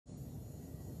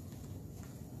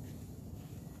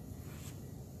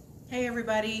Hey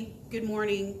everybody, good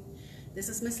morning. This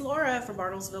is Miss Laura from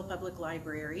Bartlesville Public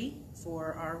Library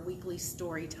for our weekly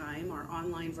story time, our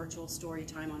online virtual story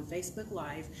time on Facebook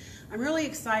Live. I'm really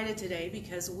excited today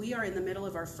because we are in the middle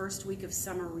of our first week of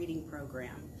summer reading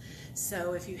program.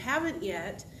 So if you haven't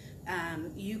yet,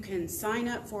 you can sign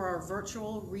up for our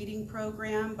virtual reading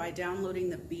program by downloading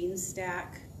the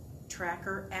Beanstack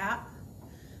Tracker app.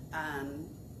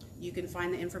 You can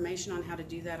find the information on how to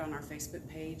do that on our Facebook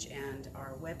page and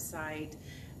our website.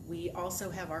 We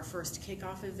also have our first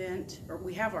kickoff event, or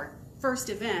we have our first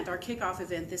event, our kickoff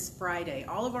event this Friday.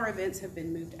 All of our events have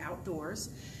been moved outdoors.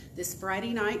 This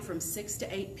Friday night from 6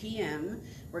 to 8 p.m.,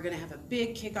 we're going to have a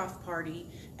big kickoff party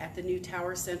at the new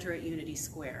Tower Center at Unity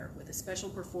Square with a special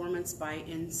performance by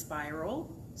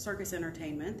Inspiral Circus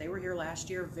Entertainment. They were here last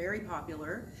year, very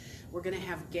popular. We're going to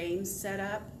have games set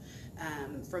up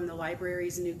from the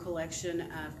library's new collection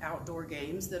of outdoor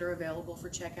games that are available for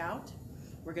checkout.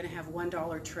 We're going to have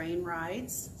 $1 train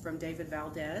rides from David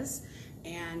Valdez,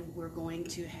 and we're going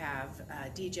to have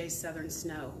DJ Southern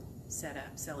Snow set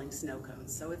up selling snow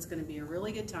cones. So it's going to be a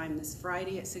really good time this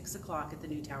Friday at 6 o'clock at the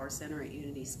new Tower Center at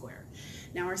Unity Square.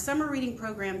 Now our summer reading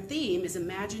program theme is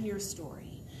Imagine Your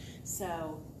Story.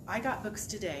 So I got books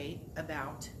today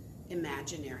about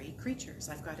imaginary creatures.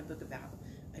 I've got a book about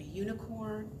a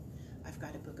unicorn, I've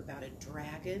got a book about a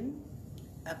dragon,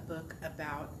 a book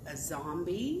about a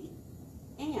zombie,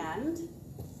 and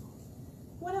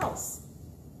what else?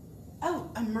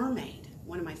 Oh, a mermaid,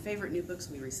 one of my favorite new books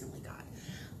we recently got.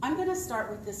 I'm going to start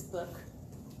with this book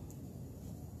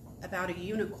about a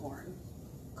unicorn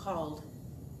called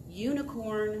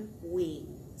Unicorn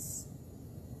Wings.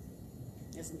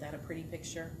 Isn't that a pretty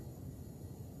picture?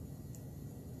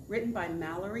 Written by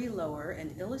Mallory Lower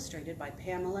and illustrated by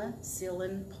Pamela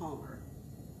Seelan Palmer.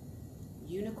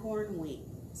 Unicorn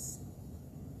Wings.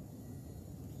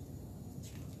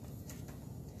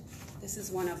 This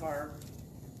is one of our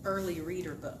early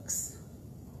reader books.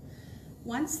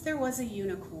 Once there was a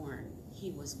unicorn. He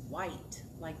was white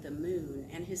like the moon,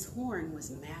 and his horn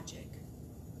was magic.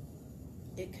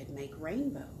 It could make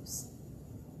rainbows.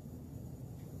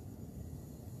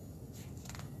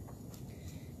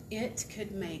 It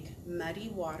could make muddy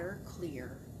water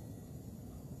clear.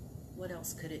 What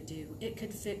else could it do? It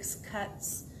could fix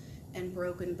cuts and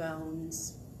broken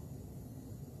bones.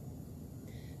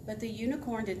 But the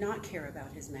unicorn did not care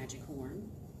about his magic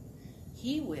horn.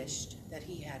 He wished that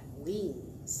he had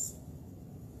wings.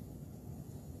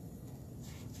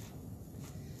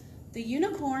 The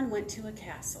unicorn went to a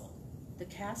castle. The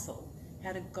castle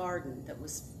had a garden that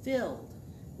was filled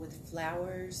with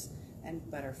flowers and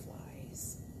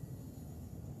butterflies.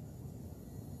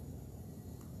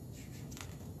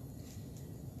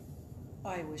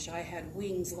 I wish I had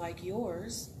wings like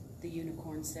yours, the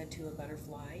unicorn said to a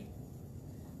butterfly.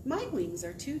 My wings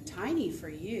are too tiny for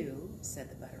you, said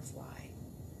the butterfly.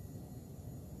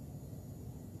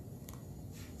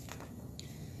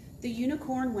 The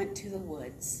unicorn went to the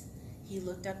woods. He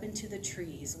looked up into the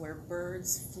trees where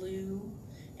birds flew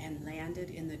and landed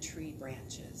in the tree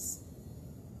branches.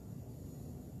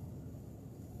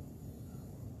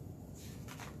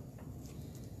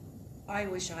 I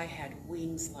wish I had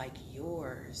wings like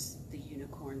yours, the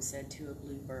unicorn said to a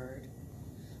bluebird.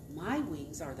 My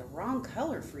wings are the wrong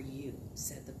color for you,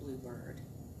 said the bluebird.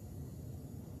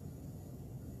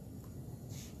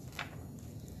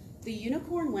 The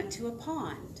unicorn went to a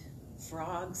pond.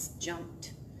 Frogs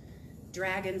jumped.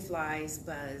 Dragonflies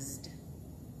buzzed.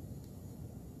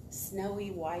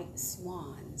 Snowy white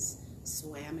swans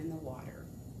swam in the water.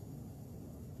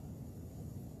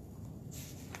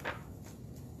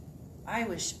 I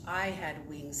wish I had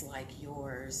wings like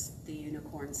yours, the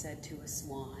unicorn said to a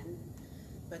swan,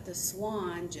 but the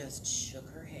swan just shook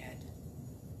her head.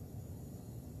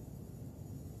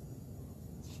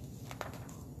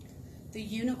 The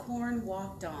unicorn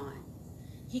walked on.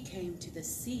 He came to the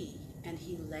sea and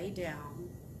he lay down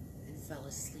and fell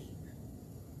asleep.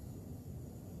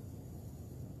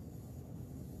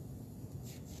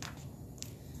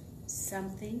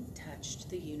 Something touched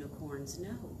the unicorn's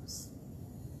nose.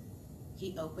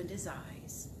 He opened his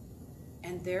eyes,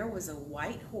 and there was a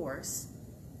white horse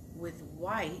with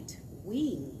white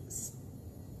wings.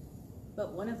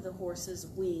 But one of the horse's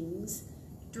wings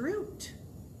drooped.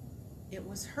 It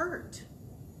was hurt.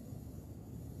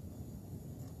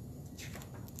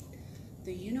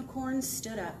 The unicorn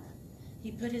stood up.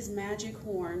 He put his magic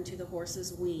horn to the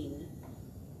horse's wing.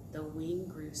 The wing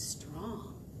grew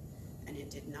strong, and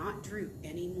it did not droop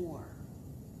anymore.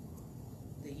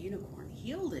 The unicorn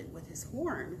healed it with his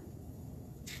horn.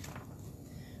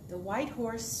 The white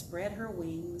horse spread her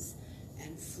wings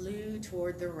and flew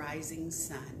toward the rising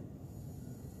sun.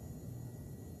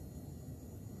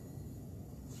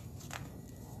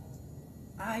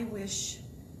 I wish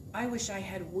I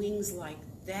had wings like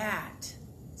that,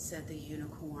 said the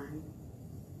unicorn.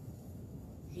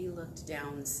 He looked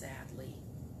down sadly.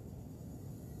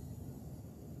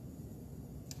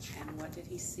 And what did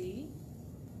he see?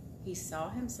 He saw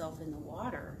himself in the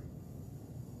water,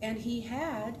 and he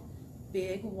had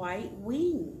big white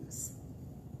wings.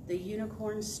 The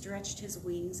unicorn stretched his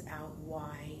wings out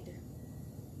wide.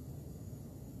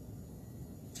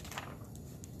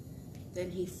 Then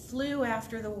he flew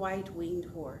after the white-winged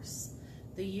horse.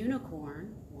 The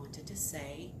unicorn wanted to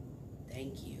say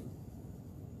thank you.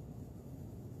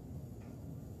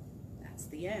 That's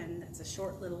the end. That's a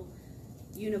short little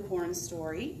unicorn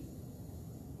story.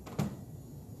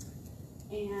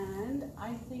 And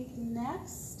I think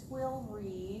next we'll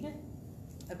read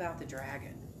about the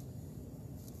dragon.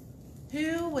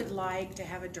 Who would like to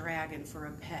have a dragon for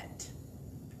a pet?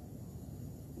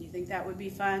 You think that would be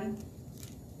fun?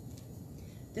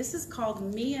 This is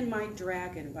called Me and My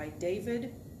Dragon by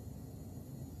David,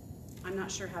 I'm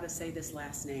not sure how to say this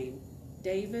last name,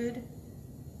 David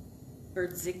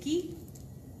Berdzicki.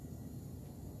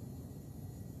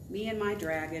 Me and My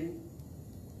Dragon.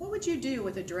 What would you do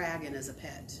with a dragon as a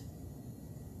pet?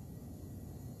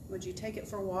 Would you take it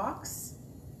for walks?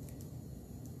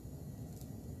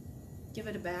 Give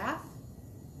it a bath?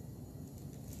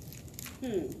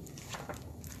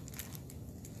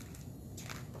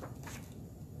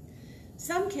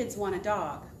 Some kids want a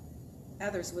dog.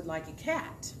 Others would like a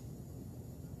cat.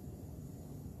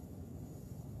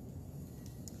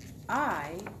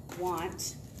 I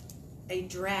want a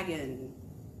dragon.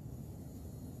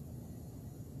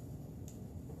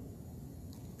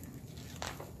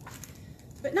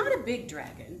 But not a big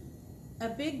dragon. A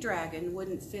big dragon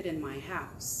wouldn't fit in my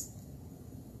house.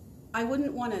 I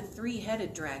wouldn't want a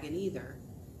three-headed dragon either.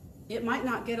 It might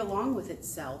not get along with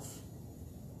itself.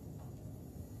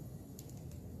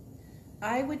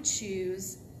 I would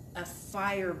choose a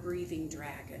fire-breathing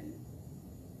dragon.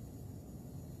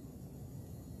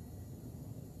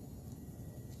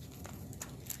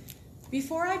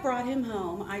 Before I brought him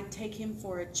home, I'd take him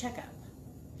for a checkup.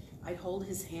 I'd hold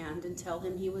his hand and tell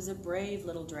him he was a brave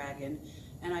little dragon,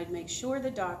 and I'd make sure the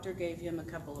doctor gave him a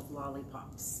couple of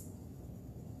lollipops.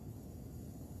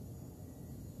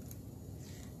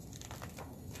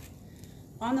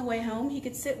 On the way home, he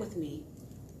could sit with me,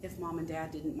 if Mom and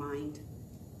Dad didn't mind.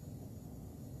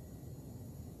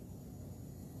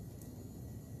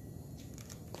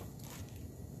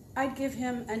 I'd give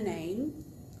him a name,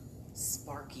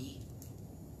 Sparky,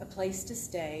 a place to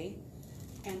stay,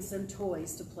 and some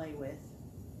toys to play with.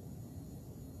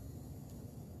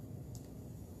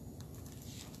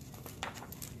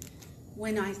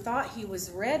 When I thought he was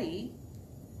ready,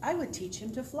 I would teach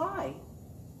him to fly.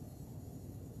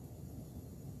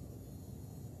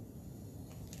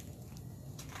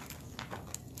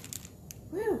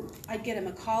 Whew. I'd get him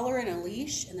a collar and a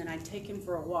leash, and then I'd take him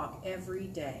for a walk every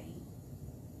day.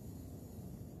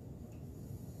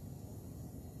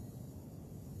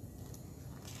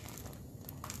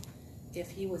 If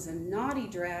he was a naughty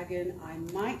dragon, I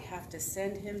might have to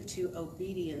send him to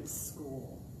obedience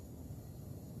school.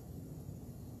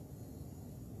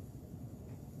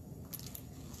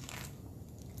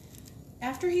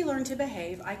 After he learned to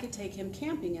behave, I could take him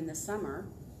camping in the summer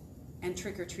and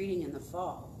trick-or-treating in the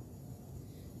fall.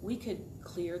 We could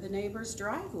clear the neighbors'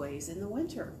 driveways in the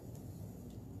winter.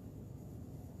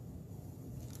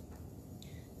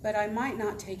 But I might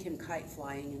not take him kite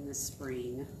flying in the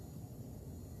spring.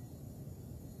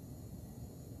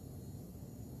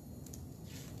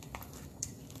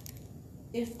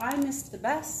 If I missed the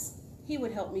bus, he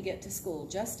would help me get to school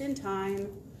just in time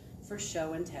for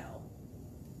show and tell.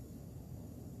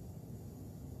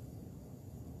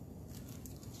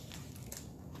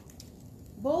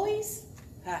 Bullies?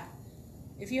 Ha!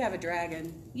 If you have a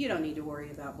dragon, you don't need to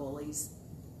worry about bullies.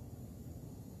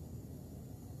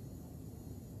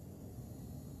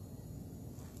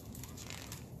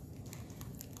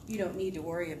 You don't need to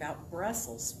worry about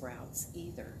Brussels sprouts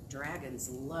either. Dragons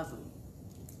love them.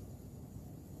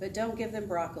 But don't give them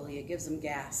broccoli, it gives them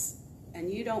gas.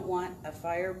 And you don't want a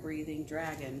fire-breathing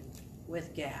dragon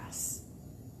with gas.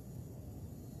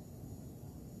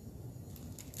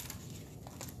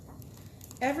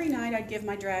 Every night I'd give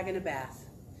my dragon a bath.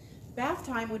 Bath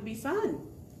time would be fun.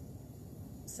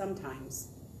 Sometimes.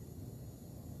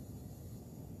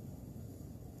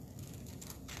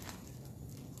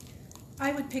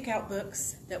 I would pick out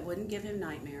books that wouldn't give him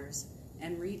nightmares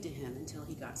and read to him until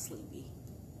he got sleepy.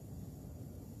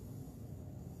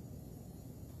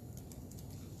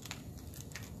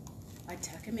 I'd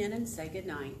tuck him in and say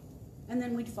goodnight, and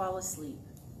then we'd fall asleep.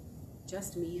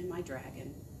 Just me and my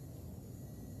dragon.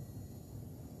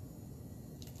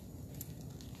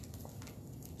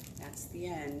 that's the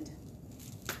end.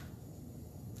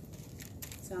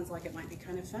 Sounds like it might be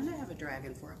kind of fun to have a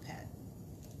dragon for a pet.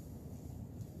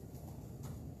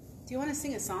 Do you want to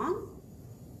sing a song?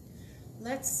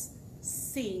 Let's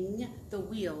sing The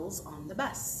Wheels on the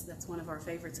Bus. That's one of our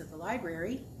favorites at the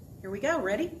library. Here we go,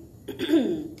 ready?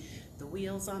 The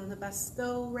wheels on the bus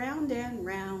go round and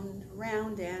round,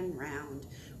 round and round,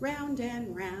 round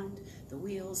and round. The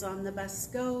wheels on the bus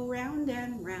go round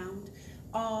and round,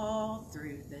 all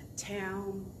through the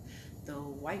town. The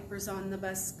wipers on the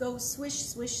bus go swish,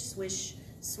 swish, swish,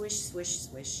 swish, swish,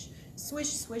 swish, swish,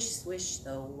 swish, swish.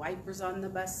 The wipers on the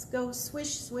bus go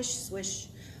swish, swish, swish,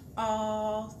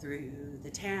 all through the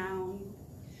town.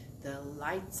 The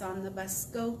lights on the bus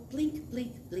go blink,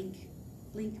 blink, blink,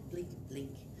 blink, blink,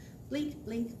 blink, blink,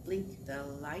 blink, blink. The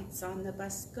lights on the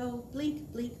bus go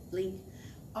blink, blink, blink,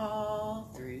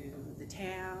 all through the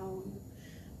town.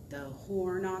 The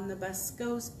horn on the bus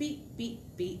goes beep, beep,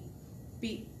 beep,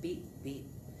 beep, beep, beep,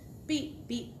 beep,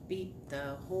 beep, beep.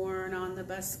 The horn on the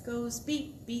bus goes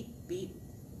beep, beep, beep,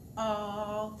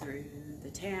 all through the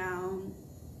town.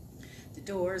 The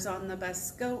doors on the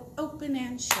bus go open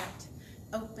and shut,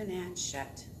 open and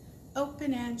shut,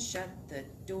 open and shut. The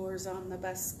doors on the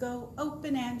bus go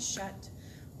open and shut,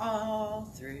 all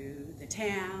through the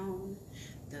town.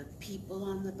 The people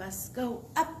on the bus go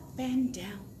up and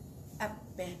down, up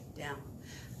and down,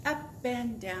 up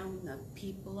and down. The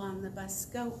people on the bus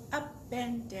go up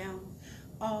and down,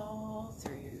 all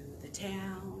through the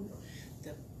town.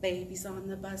 The babies on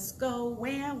the bus go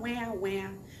wah, wah, wah,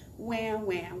 wah,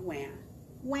 wah, wah,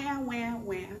 wah, wah,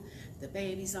 wah. The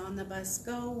babies on the bus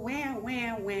go wah,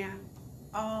 wah, wah,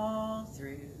 all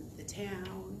through the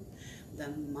town. The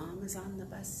mamas on the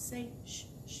bus say shh,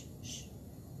 shh, shh,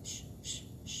 shh, shh,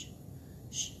 shh,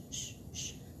 shh, shh,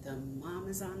 shh. The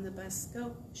mamas on the bus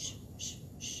go shh, shh,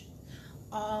 shh,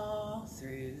 all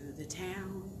through the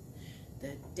town.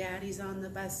 The daddies on the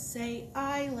bus say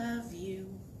I love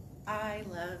you, I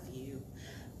love you,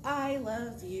 I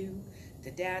love you.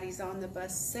 The daddies on the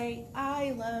bus say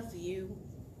I love you,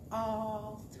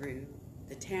 all through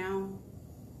the town.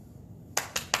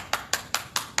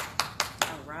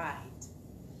 All right.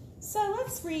 So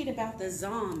let's read about the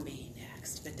zombie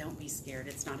next, but don't be scared.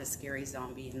 It's not a scary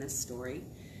zombie in this story.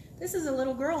 This is a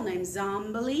little girl named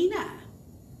Zombalina.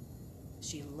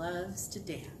 She loves to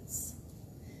dance.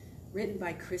 Written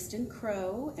by Kristen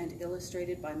Crow and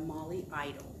illustrated by Molly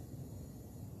Idle.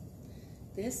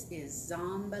 This is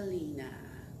Zombalina.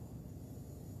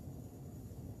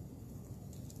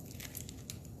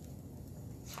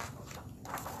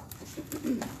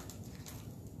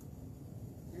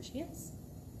 There she is.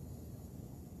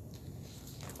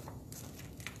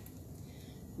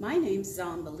 My name's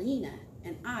Zombalina,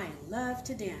 and I love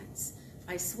to dance.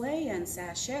 I sway and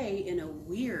sashay in a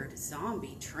weird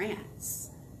zombie trance.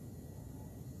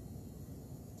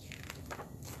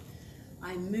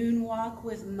 I moonwalk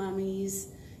with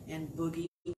mummies and boogie,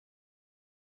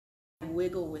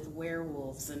 wiggle with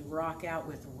werewolves and rock out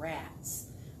with rats.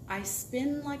 I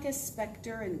spin like a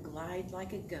specter and glide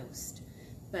like a ghost,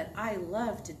 but I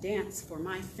love to dance for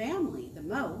my family the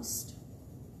most.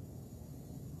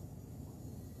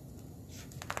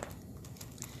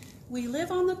 We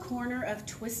live on the corner of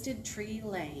Twisted Tree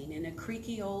Lane in a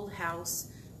creaky old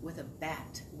house with a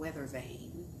bat weather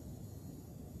vane.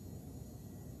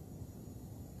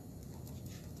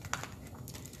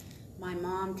 My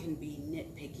mom can be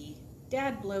nitpicky.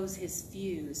 Dad blows his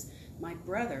fuse. My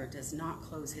brother does not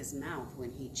close his mouth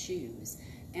when he chews.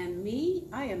 And me,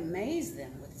 I amaze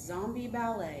them with zombie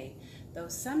ballet, though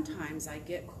sometimes I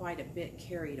get quite a bit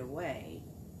carried away.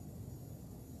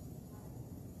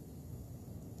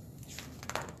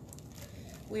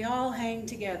 We all hang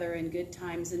together in good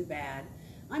times and bad.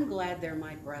 I'm glad they're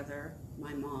my brother,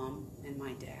 my mom, and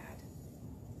my dad.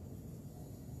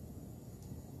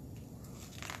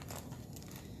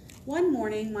 One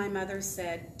morning, my mother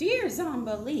said, "Dear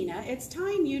Zombalina, it's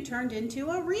time you turned into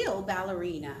a real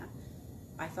ballerina."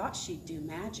 I thought she'd do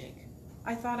magic.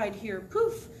 I thought I'd hear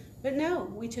poof, but no,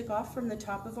 we took off from the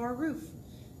top of our roof.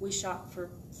 We shopped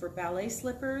for ballet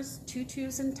slippers,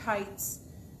 tutus, and tights.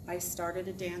 I started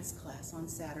a dance class on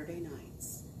Saturday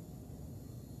nights.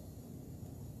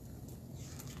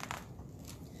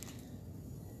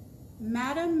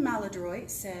 Madame Maladroit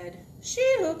said, "She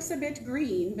looks a bit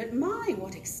green, but my,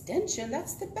 what extension!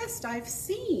 That's the best I've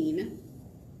seen."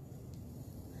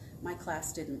 My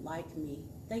class didn't like me.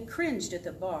 They cringed at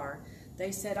the bar.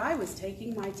 They said I was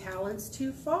taking my talents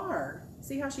too far.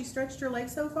 See how she stretched her leg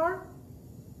so far?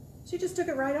 She just took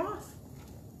it right off.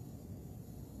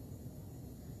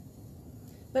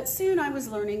 But soon I was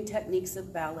learning techniques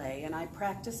of ballet, and I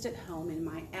practiced at home in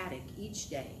my attic each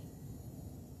day.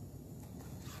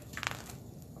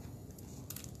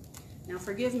 Now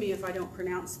forgive me if I don't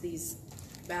pronounce these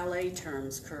ballet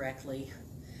terms correctly.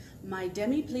 My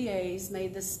demi-plies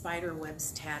made the spider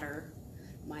webs tatter.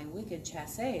 My wicked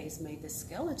chassés made the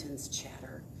skeletons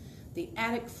chatter. The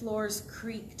attic floors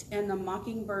creaked and the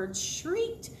mockingbirds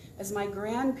shrieked as my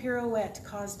grand pirouette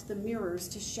caused the mirrors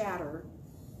to shatter.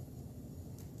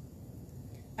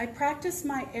 I practiced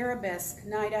my arabesque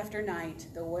night after night.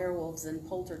 The werewolves and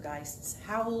poltergeists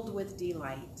howled with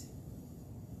delight.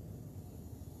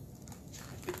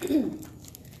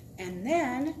 And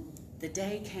then the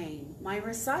day came. My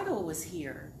recital was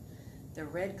here. The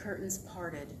red curtains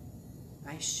parted.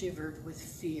 I shivered with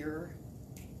fear.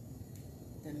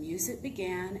 The music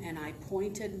began and I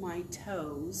pointed my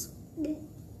toes.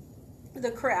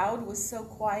 The crowd was so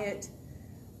quiet.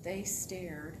 They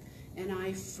stared and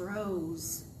I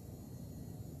froze.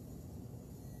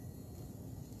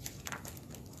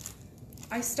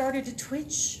 I started to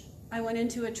twitch. I went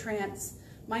into a trance.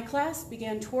 My class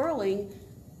began twirling,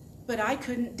 but I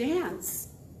couldn't dance.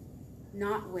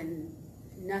 Not when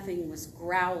nothing was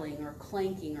growling or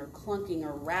clanking or clunking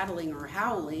or rattling or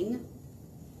howling.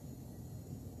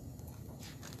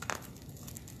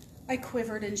 I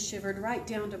quivered and shivered right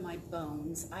down to my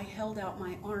bones. I held out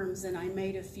my arms and I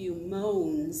made a few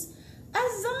moans.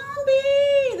 A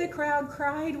zombie! The crowd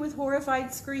cried with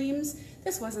horrified screams.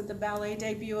 This wasn't the ballet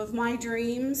debut of my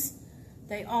dreams.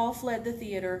 They all fled the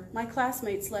theater. My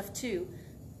classmates left too.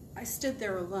 I stood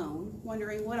there alone,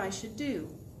 wondering what I should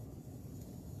do.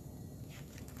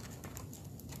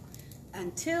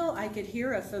 Until I could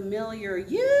hear a familiar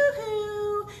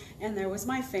yoo-hoo, and there was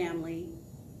my family.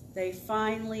 They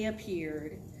finally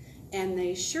appeared, and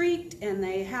they shrieked, and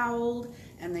they howled,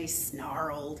 and they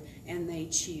snarled, and they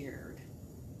cheered.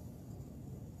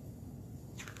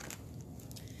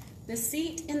 The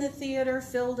seats in the theater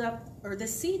filled up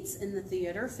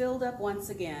once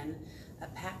again, a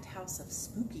packed house of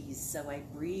spookies, so I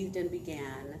breathed and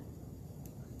began.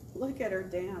 Look at her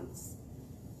dance.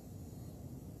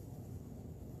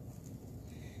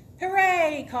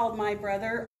 Hooray, called my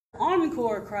brother.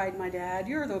 Encore, cried my dad.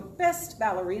 You're the best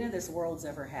ballerina this world's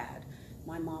ever had.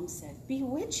 My mom said,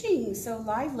 bewitching, so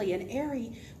lively and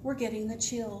airy, we're getting the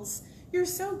chills. You're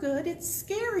so good, it's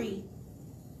scary.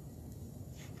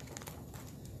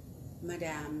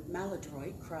 Madame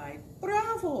Maladroit cried,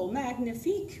 bravo,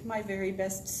 magnifique, my very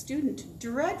best student,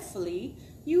 dreadfully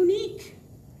unique.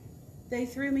 They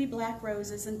threw me black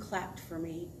roses and clapped for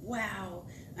me. Wow,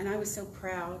 and I was so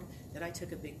proud that I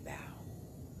took a big bow.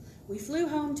 We flew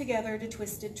home together to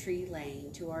Twisted Tree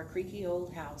Lane, to our creaky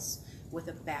old house with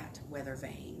a bat weather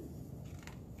vane.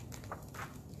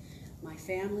 My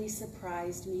family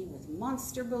surprised me with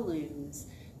monster balloons.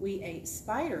 We ate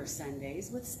spider sundaes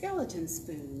with skeleton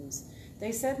spoons.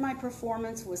 They said my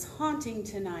performance was haunting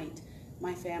tonight.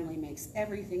 My family makes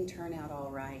everything turn out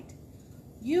all right.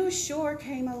 You sure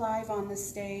came alive on the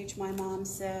stage, my mom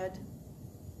said.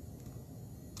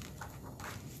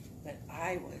 But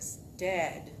I was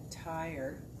dead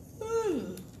tired.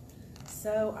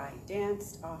 So I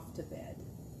danced off to bed.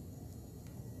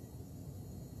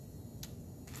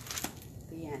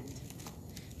 The end.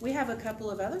 We have a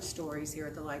couple of other stories here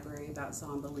at the library about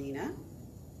Zombolina,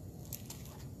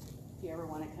 if you ever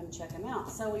want to come check them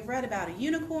out. So we've read about a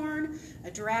unicorn,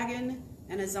 a dragon,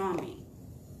 and a zombie.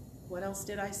 What else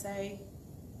did I say?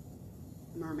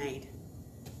 Mermaid.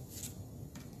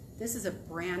 This is a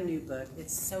brand new book.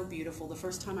 It's so beautiful. The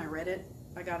first time I read it,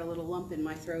 I got a little lump in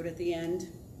my throat at the end.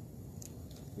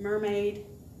 Mermaid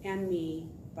and Me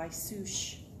by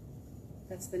Sush.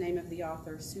 That's the name of the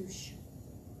author, Sush.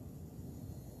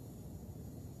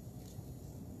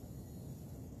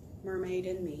 Mermaid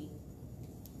and Me.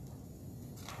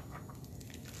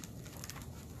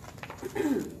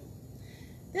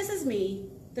 This is me,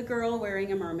 the girl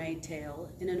wearing a mermaid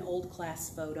tail in an old class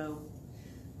photo.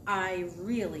 I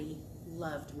really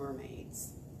loved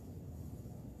mermaids.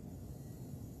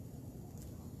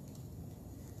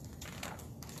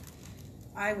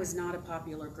 I was not a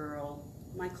popular girl.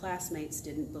 My classmates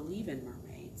didn't believe in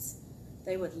mermaids.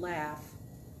 They would laugh,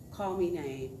 call me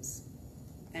names,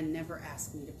 and never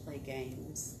ask me to play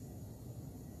games.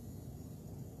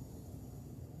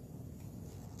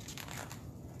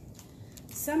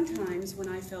 Sometimes when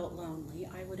I felt lonely,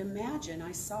 I would imagine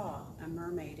I saw a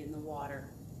mermaid in the water.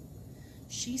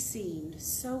 She seemed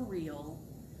so real,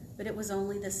 but it was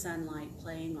only the sunlight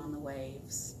playing on the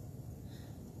waves.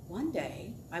 One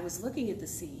day, I was looking at the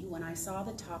sea when I saw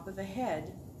the top of a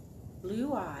head,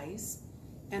 blue eyes,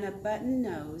 and a button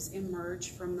nose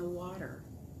emerge from the water.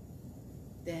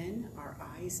 Then our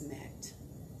eyes met.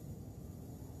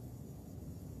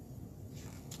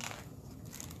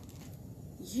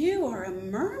 "You are a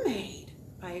mermaid,"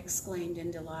 I exclaimed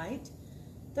in delight.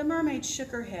 The mermaid shook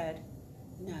her head.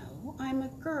 "No, I'm a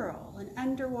girl, an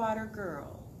underwater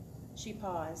girl." She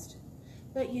paused.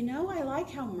 "But you know I like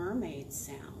how mermaid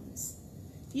sounds.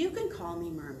 You can call me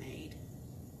mermaid."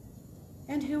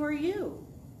 "And who are you?"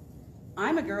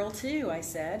 "I'm a girl too," I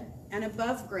said, "an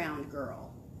above ground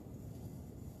girl."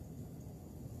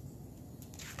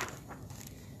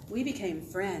 We became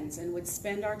friends and would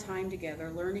spend our time together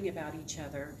learning about each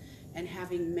other and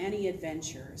having many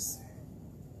adventures.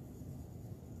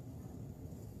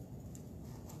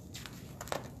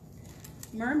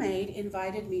 Mermaid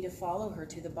invited me to follow her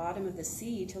to the bottom of the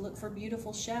sea to look for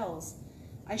beautiful shells.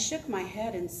 I shook my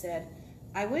head and said,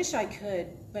 "I wish I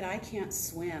could, but I can't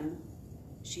swim."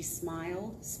 She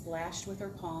smiled, splashed with her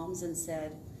palms, and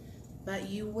said, "But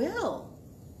you will.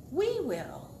 We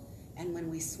will." And when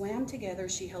we swam together,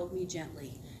 she held me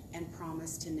gently and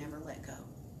promised to never let go.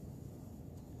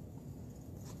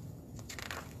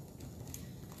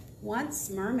 Once,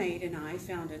 Mermaid and I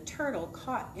found a turtle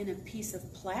caught in a piece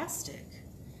of plastic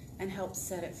and helped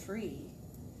set it free.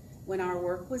 When our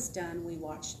work was done, we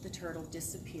watched the turtle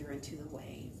disappear into the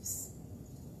waves.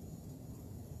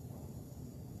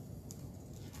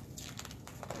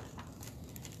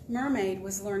 Mermaid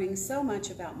was learning so much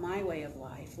about my way of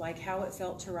life, like how it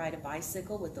felt to ride a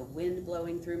bicycle with the wind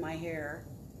blowing through my hair.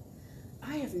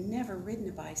 "I have never ridden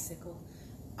a bicycle.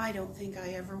 I don't think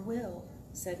I ever will,"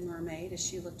 said Mermaid as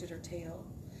she looked at her tail.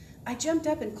 I jumped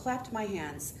up and clapped my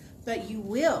hands. "But you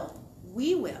will.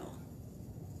 We will."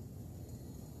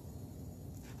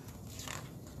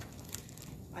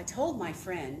 I told my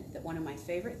friend that one of my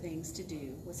favorite things to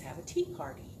do was have a tea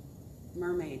party.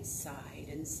 Mermaid sighed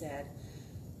and said,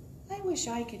 "I wish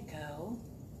I could go.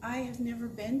 I have never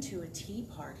been to a tea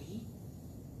party."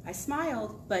 I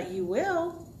smiled. "But you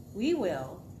will. We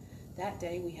will." That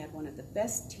day we had one of the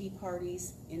best tea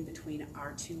parties in between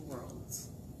our two worlds.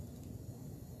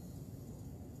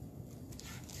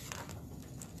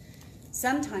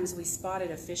 Sometimes we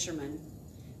spotted a fisherman.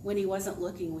 When he wasn't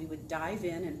looking, we would dive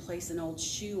in and place an old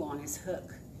shoe on his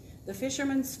hook. The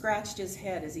fisherman scratched his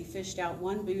head as he fished out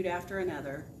one boot after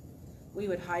another. We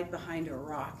would hide behind a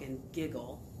rock and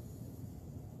giggle.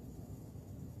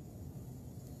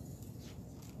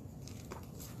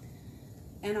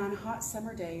 And on hot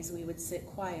summer days, we would sit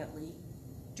quietly,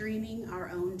 dreaming our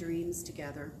own dreams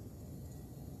together.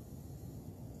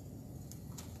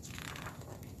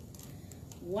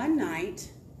 One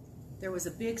night, there was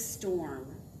a big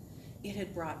storm. It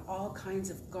had brought all kinds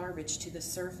of garbage to the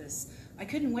surface. I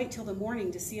couldn't wait till the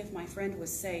morning to see if my friend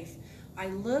was safe. I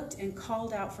looked and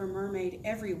called out for Mermaid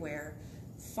everywhere.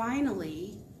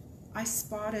 Finally, I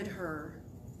spotted her.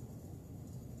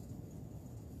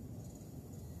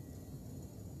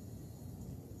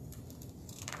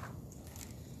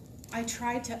 I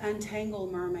tried to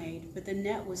untangle Mermaid, but the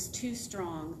net was too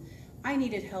strong. I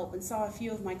needed help and saw a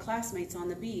few of my classmates on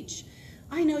the beach.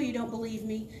 "I know you don't believe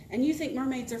me, and you think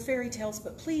mermaids are fairy tales,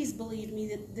 but please believe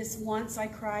me this once," I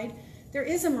cried. "There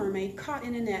is a mermaid caught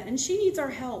in a net, and she needs our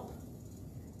help."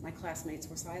 My classmates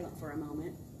were silent for a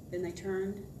moment. Then they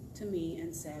turned to me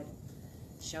and said,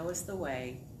 "Show us the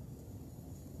way."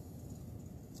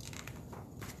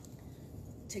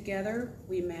 Together,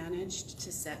 we managed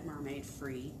to set Mermaid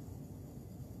free.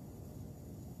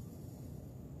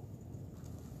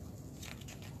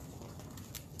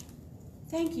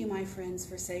 "Thank you, my friends,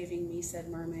 for saving me," said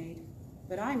Mermaid.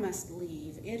 "But I must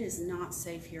leave. It is not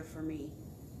safe here for me."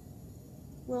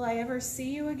 "Will I ever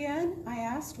see you again?" I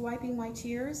asked, wiping my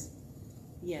tears.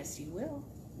 "Yes, you will.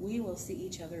 We will see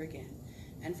each other again."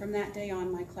 And from that day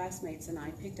on, my classmates and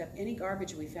I picked up any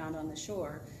garbage we found on the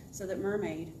shore so that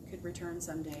Mermaid could return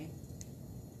someday.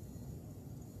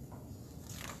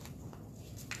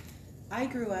 I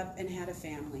grew up and had a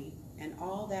family, and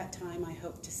all that time I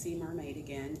hoped to see Mermaid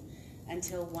again,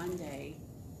 until one day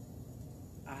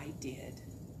I did.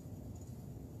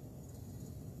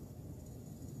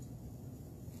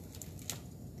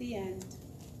 The end.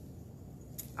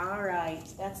 All right,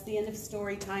 that's the end of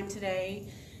story time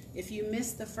today. If you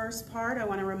missed the first part, I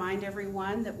want to remind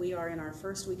everyone that we are in our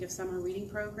first week of summer reading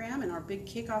program, and our big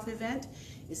kickoff event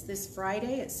is this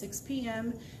Friday at 6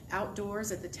 p.m.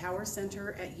 outdoors at the Tower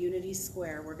Center at Unity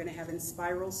Square. We're going to have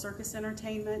Inspiral Circus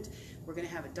Entertainment. We're going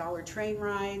to have dollar train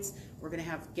rides. We're going to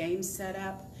have games set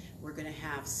up. We're going to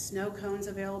have snow cones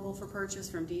available for purchase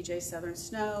from DJ Southern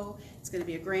Snow. It's going to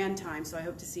be a grand time, so I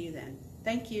hope to see you then.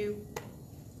 Thank you.